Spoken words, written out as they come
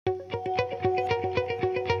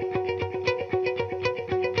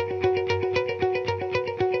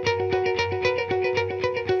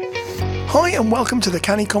Hi and welcome to the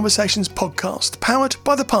Canny Conversations Podcast, powered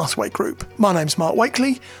by the Pathway Group. My name's Mark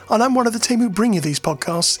Wakely and I'm one of the team who bring you these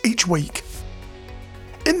podcasts each week.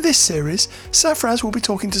 In this series, Safaraz will be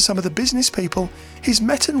talking to some of the business people he's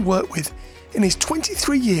met and worked with in his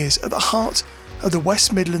 23 years at the heart of the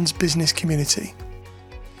West Midlands business community.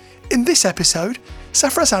 In this episode,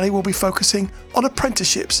 Safaraz Ali will be focusing on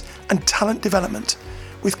apprenticeships and talent development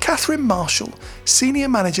with Kathryn Marshall, Senior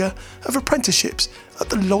Manager of Apprenticeships at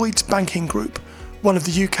the Lloyds Banking Group, one of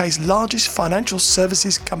the UK's largest financial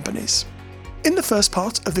services companies. In the first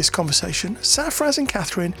part of this conversation, Safaraz and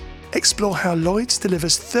Kathryn explore how Lloyds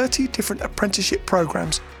delivers 30 different apprenticeship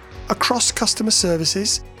programmes across customer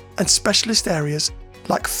services and specialist areas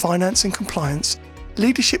like finance and compliance,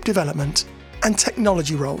 leadership development, and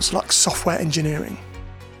technology roles like software engineering.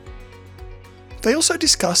 They also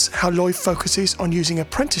discuss how Lloyd focuses on using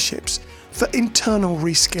apprenticeships for internal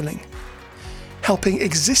reskilling, helping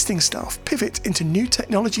existing staff pivot into new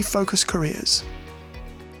technology-focused careers.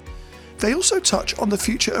 They also touch on the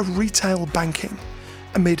future of retail banking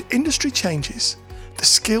amid industry changes, the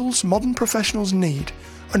skills modern professionals need,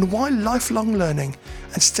 and why lifelong learning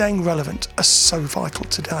and staying relevant are so vital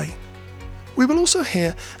today. We will also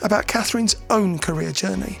hear about Kathryn's own career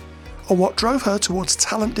journey, on what drove her towards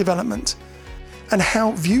talent development, and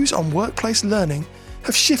how views on workplace learning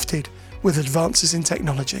have shifted with advances in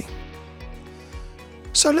technology.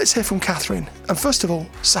 So let's hear from Kathryn, and first of all,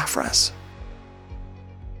 Safaraz.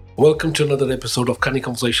 Welcome to another episode of Canny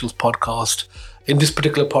Conversations Podcast. In this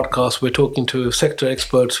particular podcast, we're talking to sector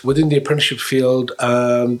experts within the apprenticeship field,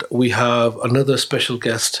 and we have another special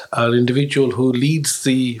guest, an individual who leads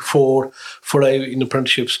the foray in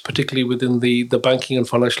apprenticeships, particularly within the banking and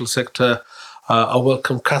financial sector. I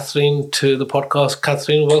welcome Kathryn to the podcast.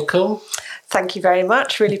 Kathryn, welcome. Thank you very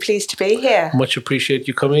much. Really pleased to be here. Much appreciate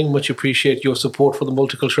you coming. Much appreciate your support for the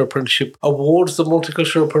Multicultural Apprenticeship Awards, the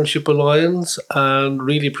Multicultural Apprenticeship Alliance, and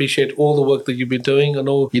really appreciate all the work that you've been doing. I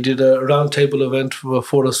know you did a roundtable event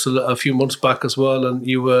for us a few months back as well, and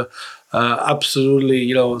you were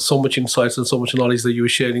absolutely, so much insights and so much knowledge that you were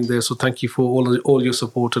sharing there. So thank you for all your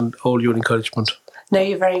support and all your encouragement. No,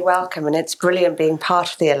 you're very welcome, and it's brilliant being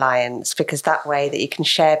part of the Alliance, because that way that you can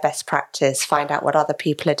share best practice, find out what other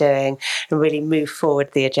people are doing, and really move forward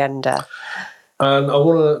the agenda. And I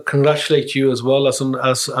want to congratulate you as well as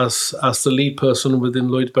the lead person within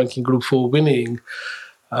Lloyds Banking Group for winning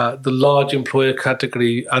the large employer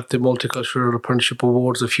category at the Multicultural Apprenticeship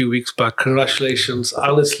Awards a few weeks back. Congratulations,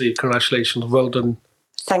 honestly, congratulations, well done.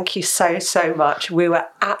 Thank you so much. We were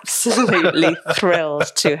absolutely thrilled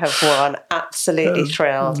to have won, absolutely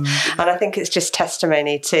thrilled. And I think it's just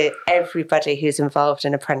testimony to everybody who's involved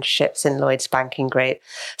in apprenticeships in Lloyds Banking Group.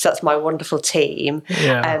 So that's my wonderful team,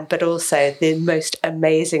 but also the most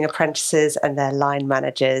amazing apprentices and their line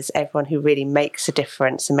managers, everyone who really makes a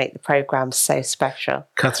difference and make the programme so special.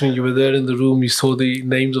 Kathryn, you were there in the room, you saw the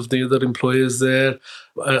names of the other employers there.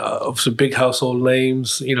 Obviously big household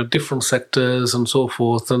names, different sectors and so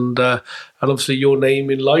forth, and obviously your name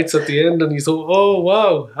in lights at the end, and you thought, oh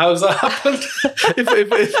wow, how's that happened?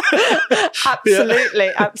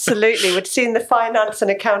 Absolutely. We'd seen the finance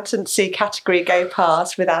and accountancy category go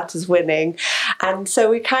past without us winning, and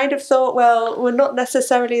so we kind of thought, well, we're not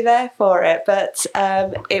necessarily there for it, but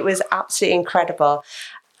it was absolutely incredible.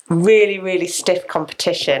 Really stiff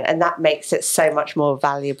competition, and that makes it so much more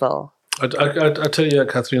valuable. I tell you,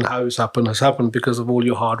 Kathryn, how it's happened because of all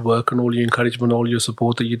your hard work and all your encouragement, all your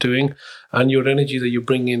support that you're doing, and your energy that you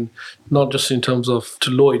bring in, not just in terms of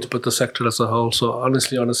to Lloyds, but the sector as a whole. So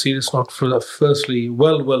honestly, on a serious note, firstly,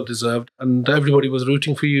 well deserved, and everybody was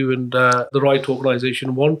rooting for you, and the right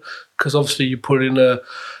organisation won, because obviously you put in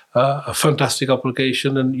a fantastic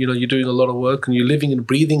application, and you're doing a lot of work, and you're living and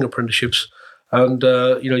breathing apprenticeships. And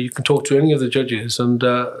you can talk to any of the judges, and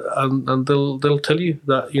they'll tell you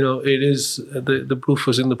that it is the proof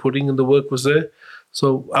was in the pudding and the work was there.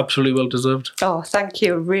 So absolutely well deserved. Oh, thank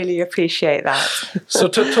you. Really appreciate that. So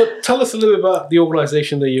tell us a little bit about the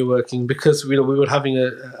organisation that you're working, because we were having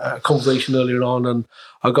a conversation earlier on, and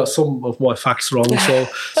I got some of my facts wrong. So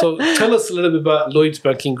tell us a little bit about Lloyds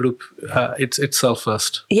Banking Group itself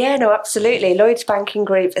first. Yeah, no, absolutely. Lloyds Banking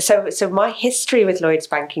Group. So my history with Lloyds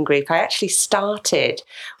Banking Group, I actually started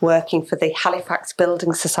working for the Halifax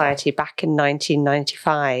Building Society back in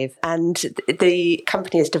 1995, and the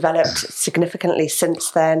company has developed significantly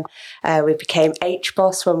since then. We became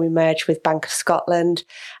HBOS when we merged with Bank of Scotland,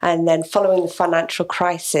 and then following the financial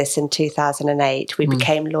crisis in 2008, we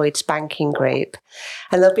became Lloyds Banking Group.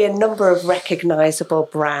 And there'll be a number of recognisable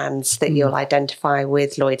brands that you'll identify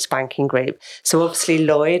with Lloyds Banking Group. So obviously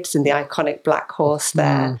Lloyds and the iconic black horse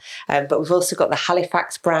there. But we've also got the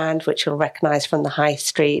Halifax brand, which you'll recognise from the high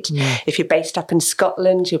street. If you're based up in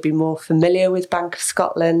Scotland, you'll be more familiar with Bank of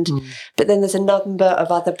Scotland. But then there's a number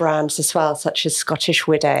of other brands as well, such as Scottish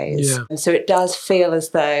Widows. And so it does feel as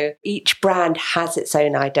though each brand has its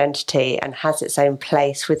own identity and has its own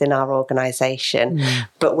place within our organisation.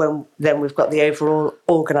 But then we've got the overall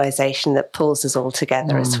organisation that pulls us all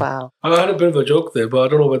together as well. I had a bit of a joke there, but I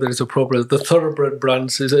don't know whether it's appropriate. The Thoroughbred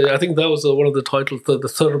brands, I think that was one of the titles, the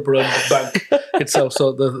Thoroughbred Bank itself.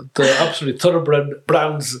 So the absolutely Thoroughbred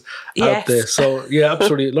brands out there. So yeah,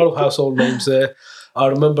 absolutely. A lot of household names there. I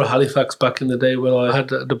remember Halifax back in the day when I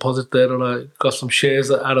had a deposit there and I got some shares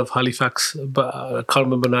out of Halifax, but I can't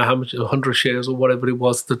remember now how much, 100 shares or whatever it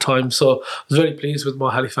was at the time. So I was very pleased with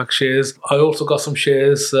my Halifax shares. I also got some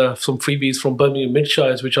shares, some freebies from Birmingham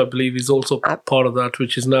Midshires, which I believe is also part of that,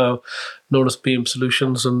 which is now known as PM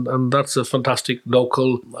Solutions. And that's a fantastic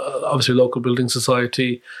local building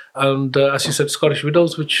society. And as you said, Scottish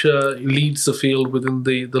Widows, which leads the field within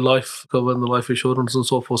the life cover and the life insurance and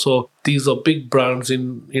so forth. So these are big brands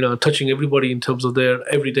in, touching everybody in terms of their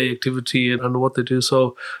everyday activity and what they do.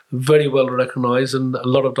 So very well recognized and a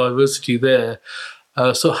lot of diversity there.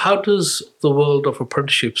 So how does the world of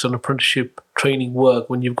apprenticeships and apprenticeship training work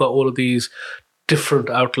when you've got all of these different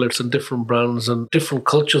outlets and different brands and different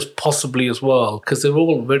cultures possibly as well? Because they're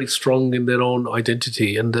all very strong in their own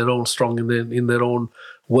identity and they're all strong in their own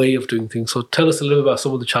way of doing things. So tell us a little about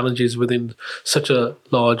some of the challenges within such a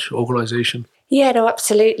large organisation. Yeah, no,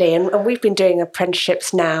 absolutely. And we've been doing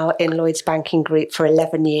apprenticeships now in Lloyds Banking Group for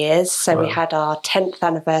 11 years. So we had our 10th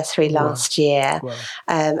anniversary last year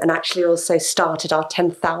and actually also started our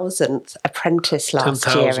 10,000th apprentice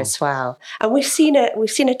last year as well. And we've seen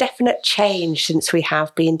a definite change since we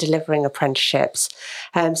have been delivering apprenticeships.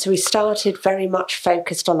 So we started very much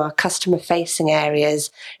focused on our customer-facing areas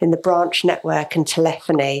in the branch network and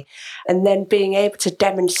telephony, and then being able to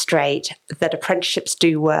demonstrate that apprenticeships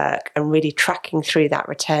do work and really tracking through that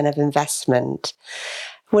return of investment.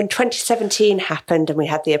 When 2017 happened and we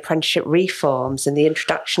had the apprenticeship reforms and the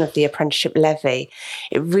introduction of the apprenticeship levy,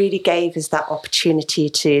 it really gave us that opportunity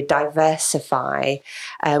to diversify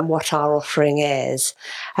what our offering is.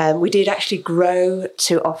 We did actually grow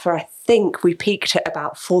to offer, I think we peaked at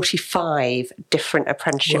about 45 different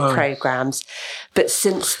apprenticeship programs. But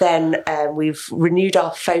since then, we've renewed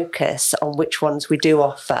our focus on which ones we do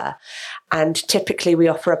offer. And typically we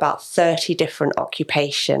offer about 30 different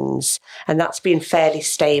occupations. And that's been fairly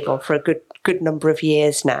stable for a good number of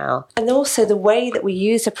years now. And also the way that we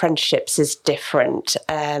use apprenticeships is different.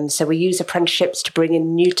 So we use apprenticeships to bring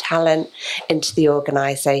in new talent into the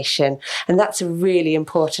organisation. And that's a really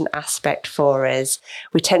important aspect for us.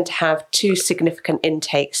 We tend to have 2 significant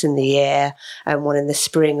intakes in the year, one in the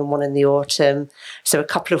spring and one in the autumn. So a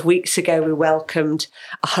couple of weeks ago, we welcomed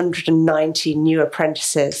 190 new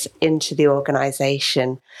apprentices into the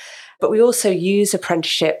organisation. But we also use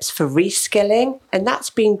apprenticeships for reskilling, and that's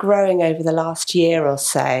been growing over the last year or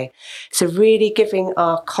so. So really giving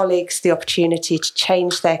our colleagues the opportunity to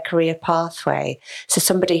change their career pathway. So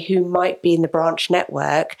somebody who might be in the branch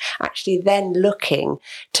network actually then looking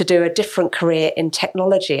to do a different career in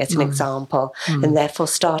technology, as an example, and therefore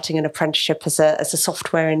starting an apprenticeship as a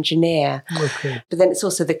software engineer. Okay. But then it's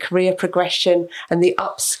also the career progression and the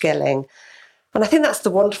upskilling. And I think that's the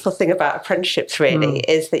wonderful thing about apprenticeships, really,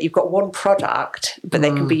 is that you've got one product, but they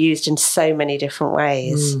can be used in so many different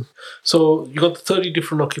ways. So you've got 30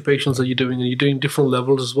 different occupations that you're doing, and you're doing different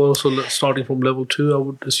levels as well. So starting from level 2, I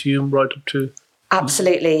would assume, right up to...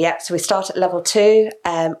 Absolutely, yeah. So we start at level 2,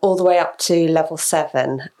 all the way up to level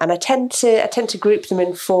 7. And I tend to group them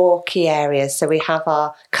in 4 key areas. So we have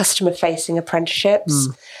our customer-facing apprenticeships.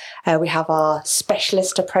 We have our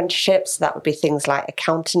specialist apprenticeships. That would be things like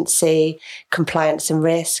accountancy, compliance and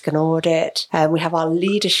risk and audit. We have our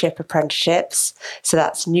leadership apprenticeships. So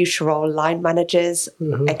that's neutral role line managers,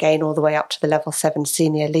 again, all the way up to the level 7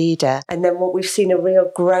 senior leader. And then what we've seen a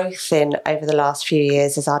real growth in over the last few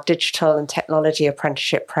years is our digital and technology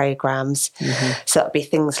apprenticeship programs. So that would be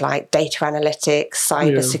things like data analytics,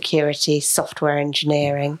 cyber security, software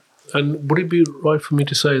engineering. And would it be right for me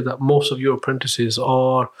to say that most of your apprentices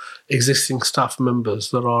are existing staff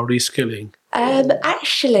members that are reskilling?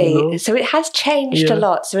 Actually, so it has changed a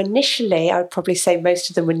lot. So initially, I would probably say most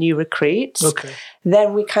of them were new recruits. Okay.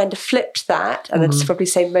 Then we kind of flipped that, and I'd probably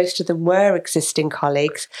say most of them were existing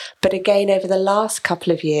colleagues. But again, over the last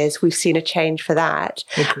couple of years, we've seen a change for that.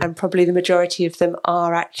 Okay. And probably the majority of them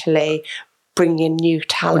are actually bringing in new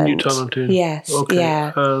talent. New talent in. Yes. Okay.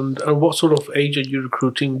 Yeah. And what sort of age are you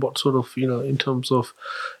recruiting? What sort of, in terms of,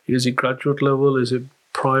 is it graduate level? Is it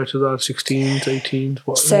prior to that, 16s,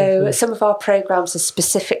 18s? So some of our programs are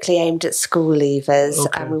specifically aimed at school leavers,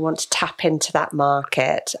 Okay. and we want to tap into that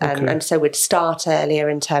market. Okay. And so we'd start earlier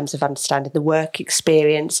in terms of understanding the work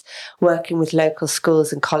experience, working with local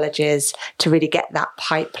schools and colleges to really get that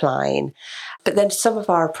pipeline. But then some of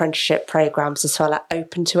our apprenticeship programs as well are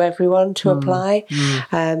open to everyone to apply.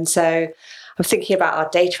 So I'm thinking about our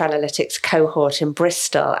data analytics cohort in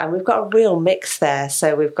Bristol, and we've got a real mix there.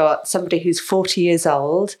 So we've got somebody who's 40 years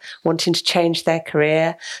old, wanting to change their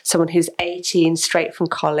career, someone who's 18, straight from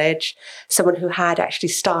college, someone who had actually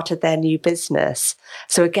started their new business.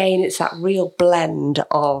 So again, it's that real blend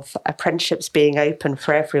of apprenticeships being open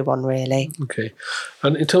for everyone, really. Okay.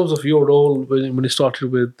 And in terms of your role when you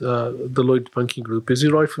started with the Lloyds Banking Group, is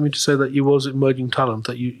it right for me to say that you was emerging talent,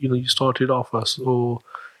 that you started off as, or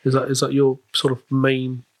is that your sort of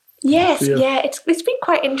main? Yes, yeah. It's been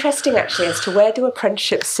quite interesting actually as to where do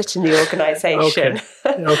apprenticeships sit in the organisation.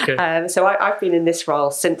 Okay. So I've been in this role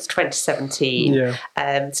since 2017,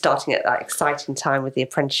 starting at that exciting time with the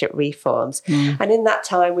apprenticeship reforms. And in that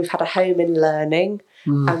time, we've had a home in learning.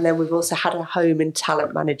 And then we've also had a home in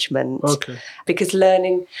talent management. Okay. Because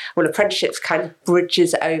apprenticeships kind of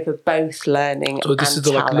bridges over both learning and talent. So this is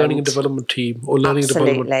the learning and development team or learning and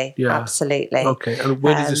development. Yeah. Absolutely. Okay. And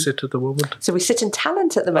where does it sit at the moment? So we sit in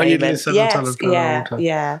talent at the moment.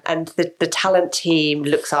 Yeah. And the talent team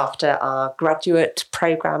looks after our graduate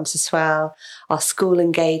programs as well, our school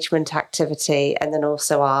engagement activity, and then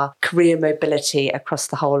also our career mobility across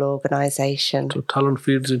the whole organisation. So talent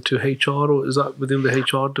feeds into HR, or is that within the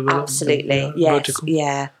HR development? Absolutely, yes, vertical?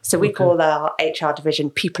 Yeah. So we call our HR division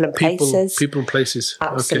People and Places. People and Places.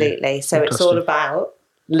 Absolutely. Okay. So it's all about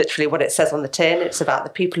literally what it says on the tin. It's about the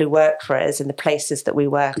people who work for us and the places that we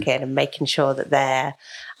work in, and making sure that they're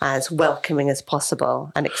as welcoming as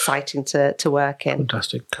possible and exciting to work in.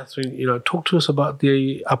 Fantastic. Kathryn, talk to us about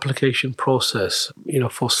the application process,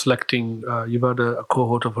 for selecting, you've had a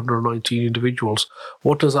cohort of 119 individuals.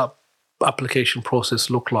 What does that application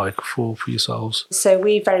process look like for yourselves? So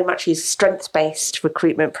we very much use a strengths-based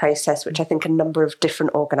recruitment process, which I think a number of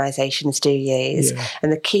different organisations do use. Yeah.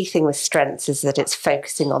 And the key thing with strengths is that it's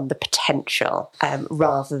focusing on the potential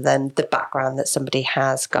rather than the background that somebody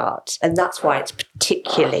has got. And that's why it's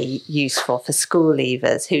particularly useful for school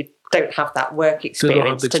leavers who don't have that work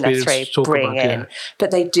experience to necessarily bring in, but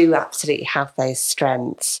they do absolutely have those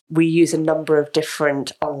strengths. We use a number of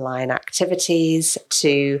different online activities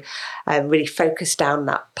to really focus down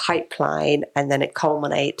that pipeline, and then it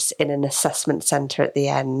culminates in an assessment centre at the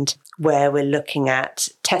end where we're looking at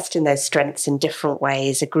testing those strengths in different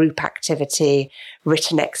ways, a group activity,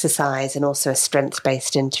 written exercise, and also a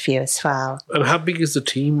strengths-based interview as well. And how big is the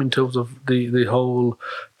team in terms of the whole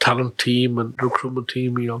talent team and recruitment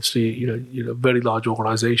team? Obviously, very large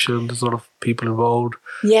organisation. There's a lot of people involved.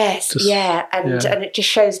 Yes, and it just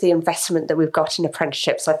shows the investment that we've got in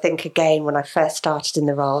apprenticeships. I think, again, when I first started in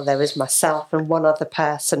the role, there was myself and one other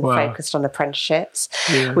person focused on apprenticeships.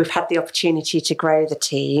 Yeah. We've had the opportunity to grow the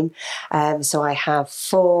team. So I have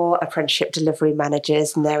 4 apprenticeship delivery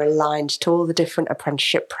managers, and they're aligned to all the different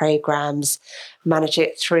apprenticeship programs, manage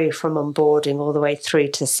it through from onboarding all the way through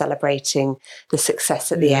to celebrating the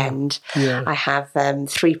success at the end. Yeah. I have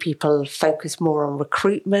 3 people focused more on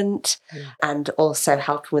recruitment and also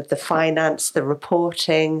helping with the finance, the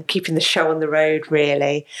reporting, keeping the show on the road,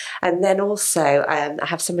 really. And then also I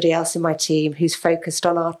have somebody else in my team who's focused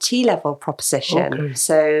on our T-level proposition. Okay.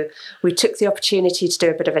 So we took the opportunity to do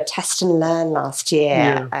a bit of a test and learn last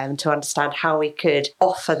year to understand how we could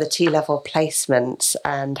offer the T-level placements,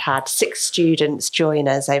 and had 6 students join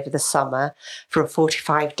us over the summer for a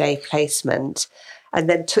 45-day placement, and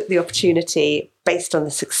then took the opportunity, based on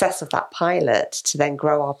the success of that pilot, to then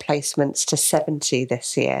grow our placements to 70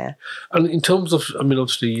 this year. And in terms of,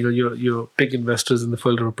 obviously, you're big investors in the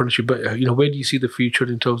field of apprenticeship, but where do you see the future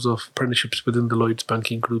in terms of apprenticeships within the Lloyds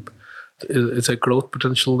Banking Group? Is there growth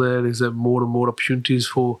potential there? Is there more and more opportunities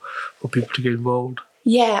for people to get involved?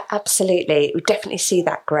 Yeah, absolutely. We definitely see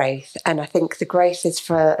that growth. And I think the growth is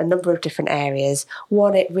for a number of different areas.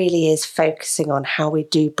 One, it really is focusing on how we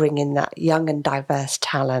do bring in that young and diverse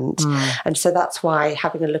talent. And so that's why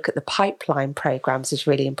having a look at the pipeline programs is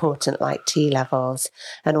really important, like T-levels,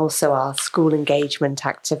 and also our school engagement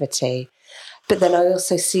activity. But then I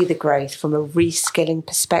also see the growth from a reskilling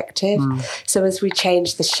perspective. So as we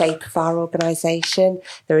change the shape of our organisation,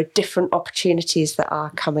 there are different opportunities that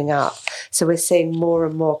are coming up. So we're seeing more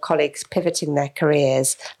and more colleagues pivoting their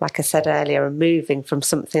careers, like I said earlier, and moving from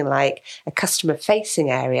something like a customer-facing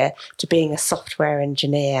area to being a software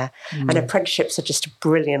engineer. And apprenticeships are just a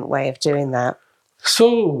brilliant way of doing that.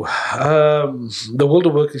 So, the world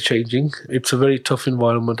of work is changing. It's a very tough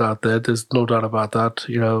environment out there. There's no doubt about that.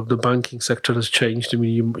 The banking sector has changed. I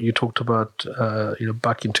mean, you talked about,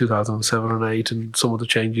 back in 2007 and 8 and some of the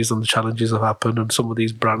changes and the challenges have happened, and some of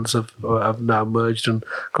these brands have now merged and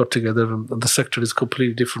got together, and the sector is a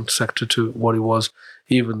completely different sector to what it was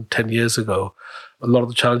even 10 years ago. A lot of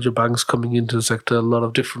the challenger banks coming into the sector, a lot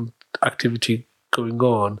of different activity going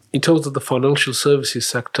on. In terms of the financial services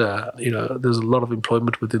sector, there's a lot of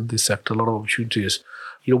employment within this sector, a lot of opportunities.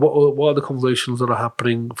 What are the conversations that are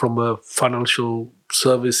happening from a financial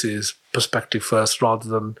services perspective first, rather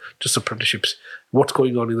than just apprenticeships? What's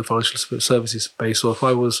going on in the financial services space? So if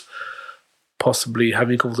I was possibly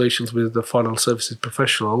having conversations with the financial services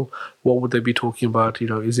professional, what would they be talking about?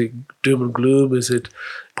 Is it doom and gloom? Is it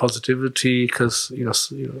positivity? Because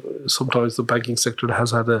sometimes the banking sector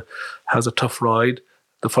has a tough ride.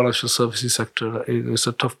 The financial services sector is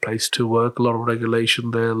a tough place to work. A lot of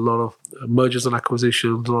regulation there, a lot of mergers and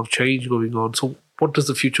acquisitions, a lot of change going on. So what does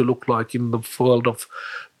the future look like in the world of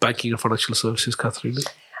banking and financial services, Kathryn?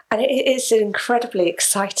 And it is an incredibly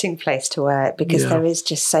exciting place to work because there is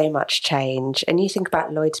just so much change. And you think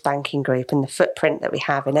about Lloyds Banking Group and the footprint that we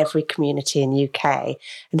have in every community in the UK.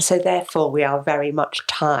 And so therefore we are very much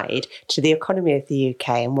tied to the economy of the UK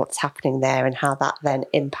and what's happening there and how that then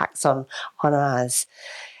impacts on us.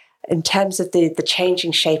 In terms of the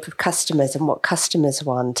changing shape of customers and what customers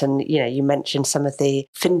want, and you mentioned some of the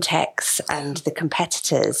fintechs and the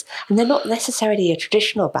competitors, and they're not necessarily your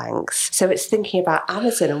traditional banks. So it's thinking about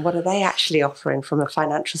Amazon and what are they actually offering from a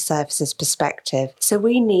financial services perspective. So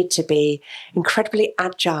we need to be incredibly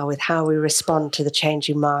agile with how we respond to the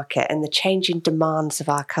changing market and the changing demands of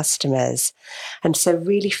our customers. And so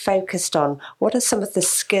really focused on what are some of the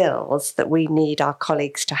skills that we need our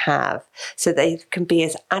colleagues to have so they can be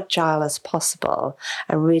as agile as possible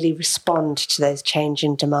and really respond to those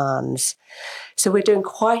changing demands. So we're doing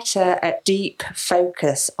quite a deep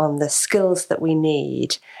focus on the skills that we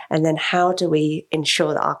need, and then how do we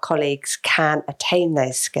ensure that our colleagues can attain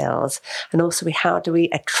those skills, and also how do we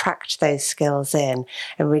attract those skills in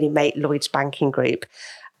and really make Lloyds Banking Group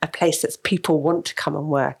a place that people want to come and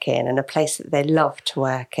work in and a place that they love to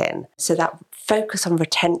work in. So that focus on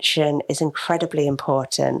retention is incredibly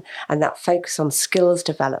important, and that focus on skills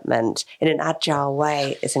development in an agile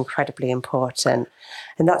way is incredibly important.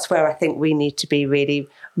 And that's where I think we need to be really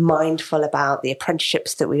mindful about the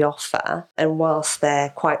apprenticeships that we offer. And whilst they're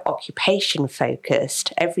quite occupation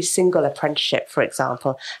focused, every single apprenticeship, for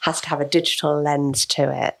example, has to have a digital lens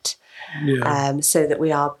to it. So that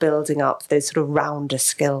we are building up those sort of rounder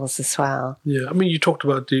skills as well. Yeah, I mean, you talked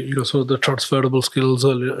about sort of the transferable skills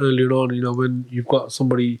earlier on. When you've got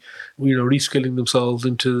somebody, reskilling themselves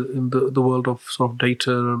in the world of sort of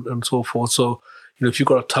data and so forth. So, if you've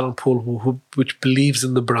got a talent pool which believes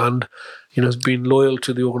in the brand, has been loyal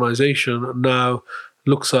to the organisation, and now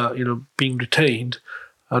looks at being retained.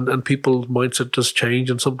 And people's mindset does change,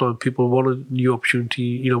 and sometimes people want a new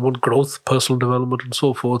opportunity, want growth, personal development, and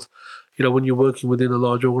so forth. When you're working within a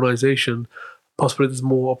large organisation, possibly there's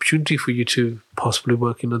more opportunity for you to possibly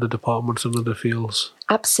work in other departments and other fields.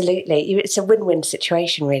 Absolutely. It's a win-win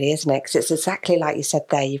situation, really, isn't it? Because it's exactly like you said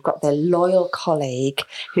there. You've got the loyal colleague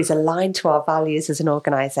who's aligned to our values as an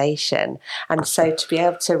organisation. And so to be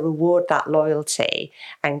able to reward that loyalty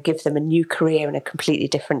and give them a new career in a completely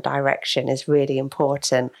different direction is really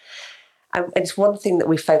important. And it's one thing that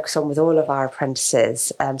we focus on with all of our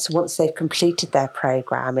apprentices. So once they've completed their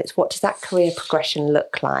programme, it's what does that career progression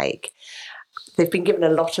look like? They've been given a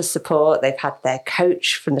lot of support. They've had their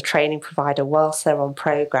coach from the training provider whilst they're on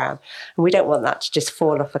programme. And we don't want that to just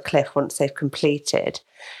fall off a cliff once they've completed.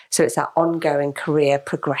 So it's that ongoing career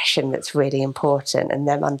progression that's really important, and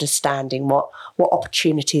them understanding what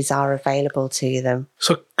opportunities are available to them.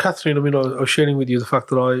 So, Kathryn, I was sharing with you the fact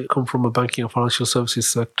that I come from a banking and financial services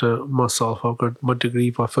sector myself. I've got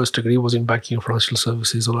my first degree was in banking and financial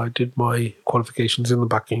services, and I did my qualifications in the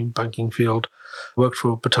banking field. Worked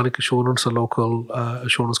for Botanic Assurance, a local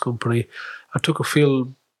assurance company. I took a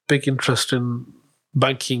big interest in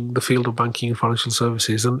the field of banking and financial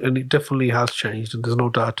services, and it definitely has changed, and there's no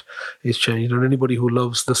doubt it's changed. And anybody who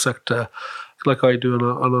loves the sector, like I do,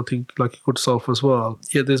 and I think like your good self as well,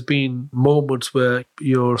 there's been moments where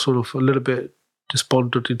you're sort of a little bit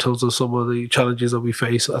despondent in terms of some of the challenges that we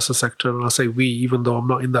face as a sector. And I say we, even though I'm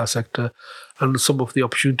not in that sector, and some of the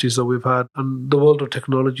opportunities that we've had. And the world of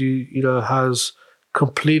technology, has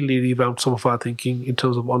completely revamped some of our thinking in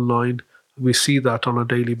terms of online. We see that on a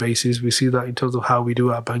daily basis. We see that in terms of how we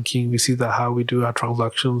do our banking. We see that how we do our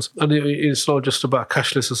transactions. And it's not just about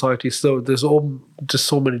cashless society. So there's just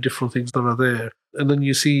so many different things that are there. And then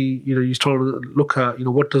you see, you're trying to look at,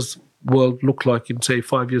 what does world look like in, say,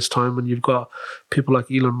 5 years' time? And you've got people like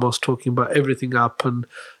Elon Musk talking about everything app and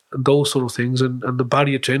those sort of things. And the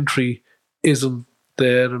barrier to entry isn't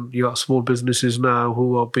there. And you got small businesses now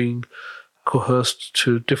who are being coerced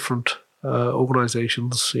to different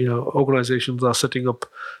organizations. Organizations are setting up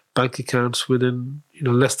bank accounts within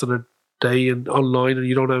less than a day and online, and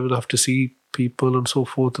you don't even have to see people and so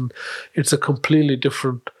forth. And it's a completely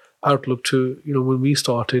different outlook to when we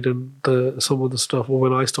started and some of the stuff, or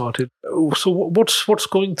when I started. So what's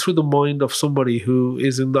going through the mind of somebody who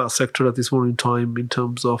is in that sector at this moment in time in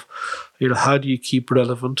terms of how do you keep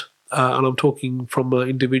relevant? And I'm talking from an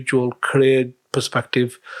individual career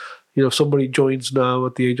perspective. If somebody joins now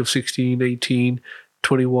at the age of 16, 18,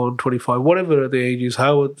 21, 25, whatever the age is,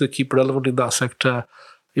 how would they keep relevant in that sector?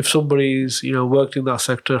 If somebody's, worked in that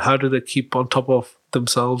sector, how do they keep on top of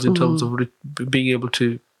themselves in terms of being able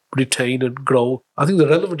to retain and grow? I think the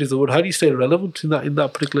relevant is the word. How do you stay relevant in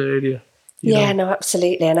that particular area? No,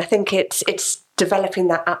 absolutely. And I think it's developing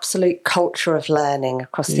that absolute culture of learning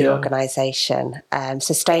across the organisation.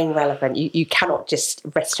 So staying relevant, you cannot just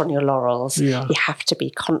rest on your laurels. You have to be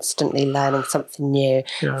constantly learning something new,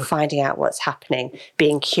 finding out what's happening,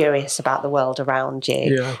 being curious about the world around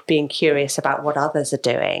you, being curious about what others are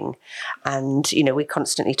doing. And, we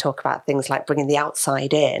constantly talk about things like bringing the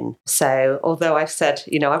outside in. So although I've said,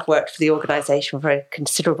 I've worked for the organisation for a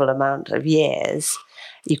considerable amount of years,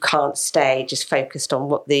 you can't stay just focused on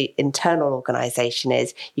what the internal organisation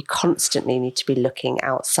is. You constantly need to be looking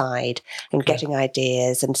outside and getting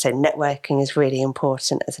ideas. And so networking is really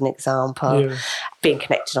important as an example. Being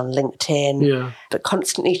connected on LinkedIn, but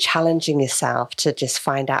constantly challenging yourself to just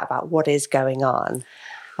find out about what is going on.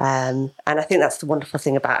 And I think that's the wonderful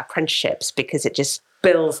thing about apprenticeships, because it just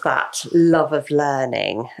builds that love of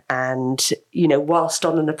learning. And, whilst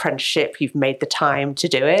on an apprenticeship, you've made the time to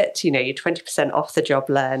do it, you're 20% off the job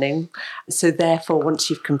learning. So therefore, once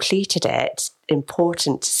you've completed it, it's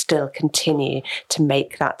important to still continue to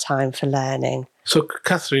make that time for learning. So,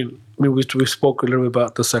 Kathryn, we spoke a little bit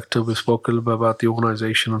about the sector, we spoke a little bit about the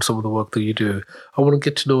organisation and some of the work that you do. I want to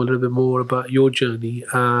get to know a little bit more about your journey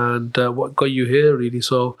and what got you here, really.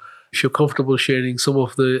 So, if you're comfortable sharing some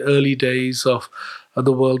of the early days of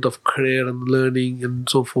the world of career and learning and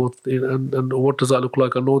so forth, and what does that look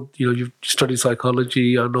like? I know you've studied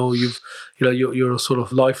psychology. I know you're a sort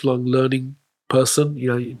of lifelong learning person.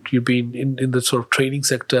 You've been in the sort of training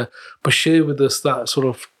sector, but share with us that sort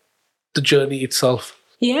of the journey itself.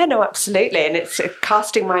 Yeah, no, absolutely. And it's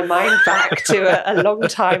casting my mind back to a long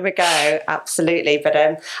time ago, absolutely. But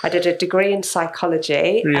I did a degree in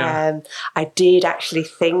psychology. I did actually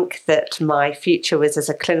think that my future was as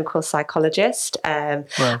a clinical psychologist.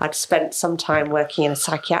 I'd spent some time working in a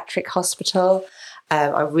psychiatric hospital.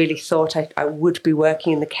 I really thought I would be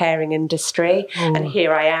working in the caring industry. And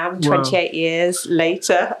here I am, 28 years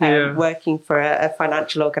later, working for a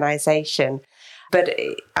financial organisation. But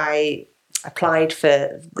I applied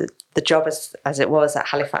for the job as it was at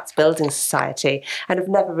Halifax Building Society, and I've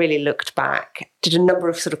never really looked back. Did a number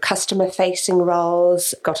of sort of customer-facing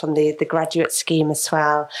roles, got on the graduate scheme as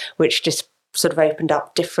well, which just sort of opened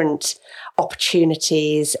up different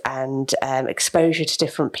opportunities and exposure to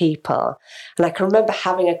different people. And I can remember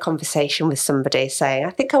having a conversation with somebody saying, I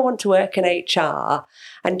think I want to work in HR,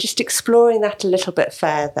 and just exploring that a little bit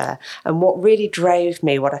further. And what really drove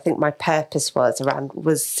me, what I think my purpose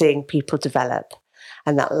was seeing people develop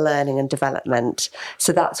and that learning and development.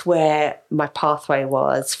 So that's where my pathway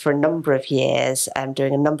was for a number of years,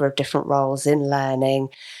 doing a number of different roles in learning,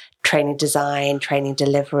 training design, training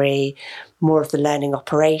delivery, more of the learning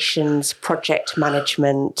operations, project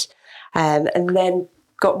management, and then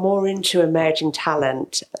got more into emerging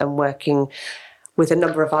talent and working with a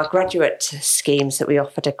number of our graduate schemes that we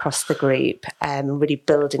offered across the group, really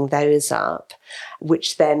building those up,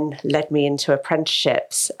 which then led me into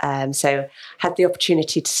apprenticeships. So had the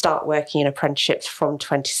opportunity to start working in apprenticeships from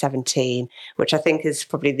 2017, which I think is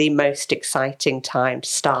probably the most exciting time to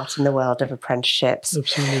start in the world of apprenticeships.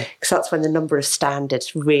 Absolutely. Because that's when the number of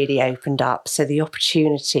standards really opened up. So the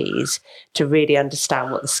opportunities to really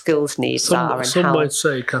understand what the skills needs are. And some might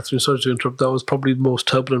say, Kathryn, sorry to interrupt, that was probably the most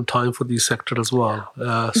turbulent time for the sector as well.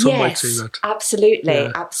 well. Some might say that.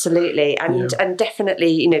 Absolutely. And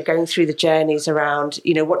definitely, going through the journeys around,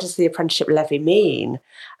 what does the apprenticeship levy mean?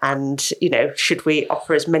 And, should we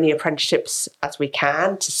offer as many apprenticeships as we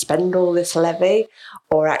can to spend all this levy?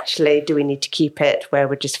 Or actually, do we need to keep it where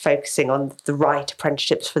we're just focusing on the right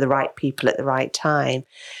apprenticeships for the right people at the right time?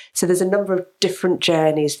 So there's a number of different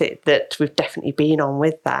journeys that we've definitely been on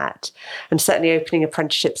with that. And certainly opening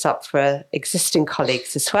apprenticeships up for existing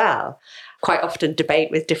colleagues as well. Quite often debate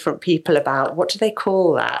with different people about what do they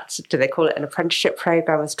call that? Do they call it an apprenticeship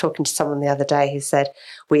program? I was talking to someone the other day who said,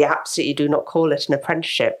 we absolutely do not call it an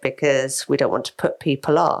apprenticeship because we don't want to put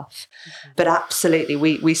people off. Mm-hmm. But absolutely,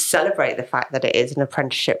 we celebrate the fact that it is an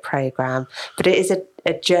apprenticeship program, but it is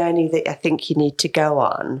a journey that I think you need to go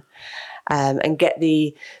on. And get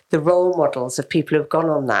the role models of people who've gone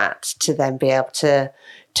on that to then be able to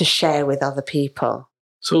share with other people.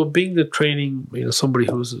 So, being the training, somebody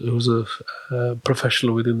who's a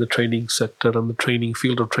professional within the training sector and the training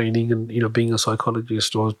field of training, and being a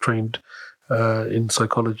psychologist or trained in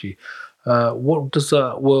psychology, what does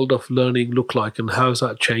that world of learning look like, and how has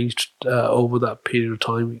that changed over that period of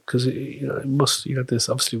time? Because it must, this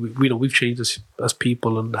obviously we've changed as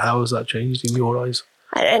people, and how has that changed in your eyes?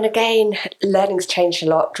 And again, learning's changed a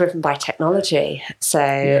lot, driven by technology.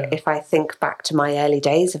 So if I think back to my early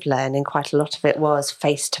days of learning, quite a lot of it was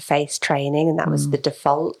face-to-face training, and that was the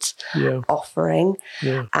default offering.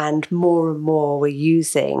 Yeah. And more we're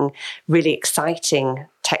using really exciting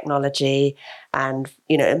technology and,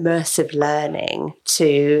 immersive learning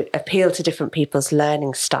to appeal to different people's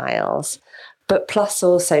learning styles. But plus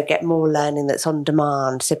also get more learning that's on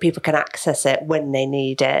demand, so people can access it when they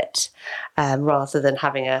need it, rather than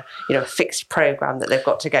having a fixed program that they've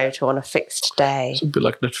got to go to on a fixed day. It's a bit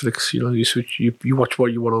like Netflix, you switch, you watch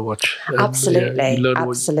what you want to watch. Absolutely,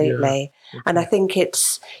 absolutely. And I think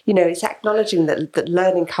it's it's acknowledging that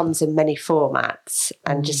learning comes in many formats,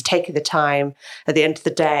 and just taking the time at the end of the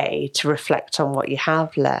day to reflect on what you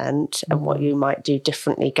have learned and what you might do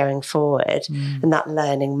differently going forward. And that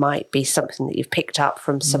learning might be something that you've picked up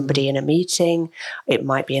from somebody in a meeting. It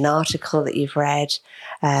might be an article that you've read,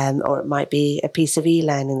 or it might be a piece of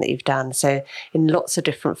e-learning that you've done. So in lots of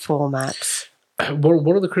different formats.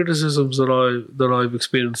 One of the criticisms that I've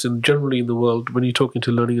experienced generally in the world when you're talking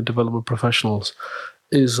to learning and development professionals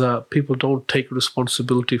is that people don't take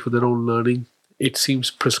responsibility for their own learning. It seems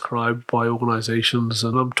prescribed by organisations,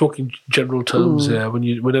 and I'm talking general terms here.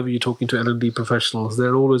 Whenever you're talking to L&D professionals,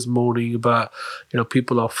 they're always moaning about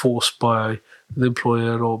people are forced by the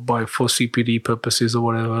employer or for CPD purposes or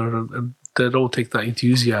whatever, and they don't take that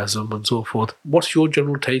enthusiasm and so forth. What's your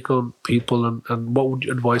general take on people, and what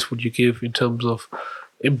advice would you give in terms of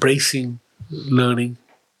embracing learning?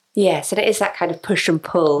 Yes, and it is that kind of push and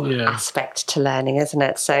pull aspect to learning, isn't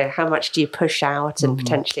it? So how much do you push out and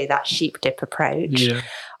potentially that sheep dip approach? Yeah.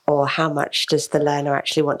 Or how much does the learner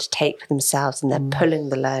actually want to take for themselves, and they're pulling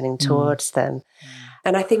the learning towards them?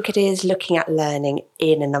 And I think it is looking at learning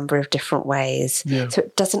in a number of different ways. Yeah. So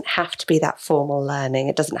it doesn't have to be that formal learning.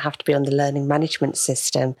 It doesn't have to be on the learning management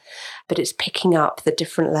system, but it's picking up the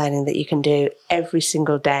different learning that you can do every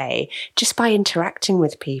single day just by interacting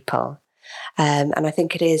with people. And I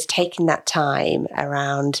think it is taking that time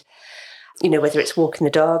around, whether it's walking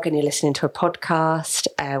the dog and you're listening to a podcast,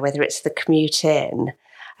 whether it's the commute in.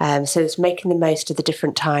 So it's making the most of the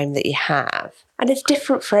different time that you have. And it's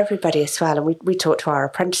different for everybody as well. And we talk to our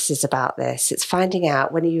apprentices about this. It's finding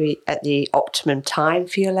out when you're at the optimum time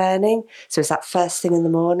for your learning. So is that first thing in the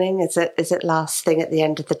morning? Is it last thing at the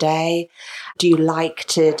end of the day? Do you like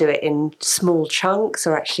to do it in small chunks,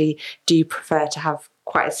 or actually do you prefer to have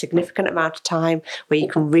quite a significant amount of time where you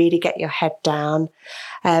can really get your head down,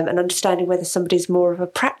 and understanding whether somebody's more of a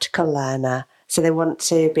practical learner? So they want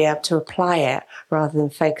to be able to apply it rather than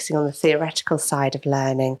focusing on the theoretical side of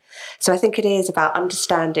learning. So I think it is about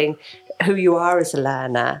understanding who you are as a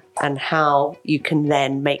learner and how you can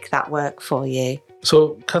then make that work for you.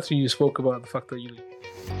 So, Kathryn, you spoke about the fact that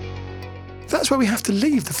That's where we have to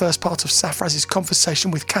leave the first part of Safaraz's conversation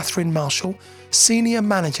with Kathryn Marshall, Senior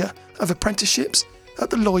Manager of Apprenticeships at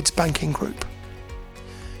the Lloyds Banking Group.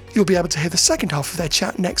 You'll be able to hear the second half of their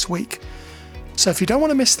chat next week. So if you don't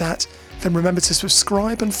want to miss that, then remember to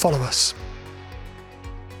subscribe and follow us.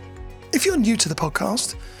 If you're new to the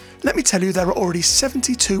podcast, let me tell you there are already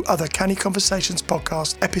 72 other Canny Conversations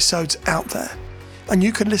podcast episodes out there, and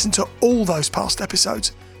you can listen to all those past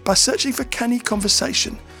episodes by searching for Canny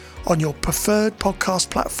Conversation on your preferred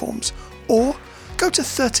podcast platforms, or go to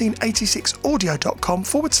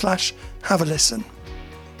 1386audio.com/have a listen.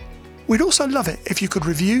 We'd also love it if you could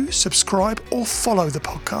review, subscribe, or follow the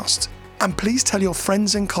podcast. And please tell your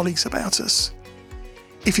friends and colleagues about us.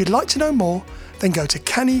 If you'd like to know more, then go to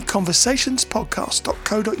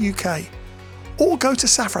cannyconversationspodcast.co.uk or go to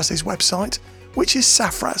Safaraz's website, which is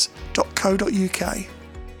safaraz.co.uk.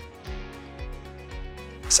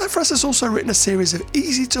 Safaraz has also written a series of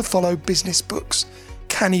easy-to-follow business books,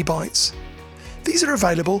 Canny Bites. These are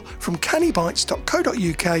available from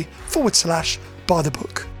cannybites.co.uk/buy the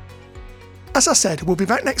book. As I said, we'll be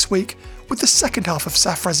back next week with the second half of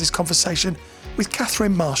Safaraz's conversation with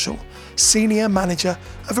Kathryn Marshall, Senior Manager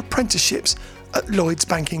of Apprenticeships at Lloyds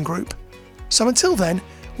Banking Group. So until then,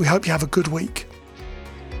 we hope you have a good week.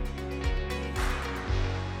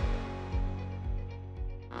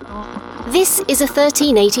 This is a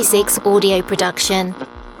 1386 audio production.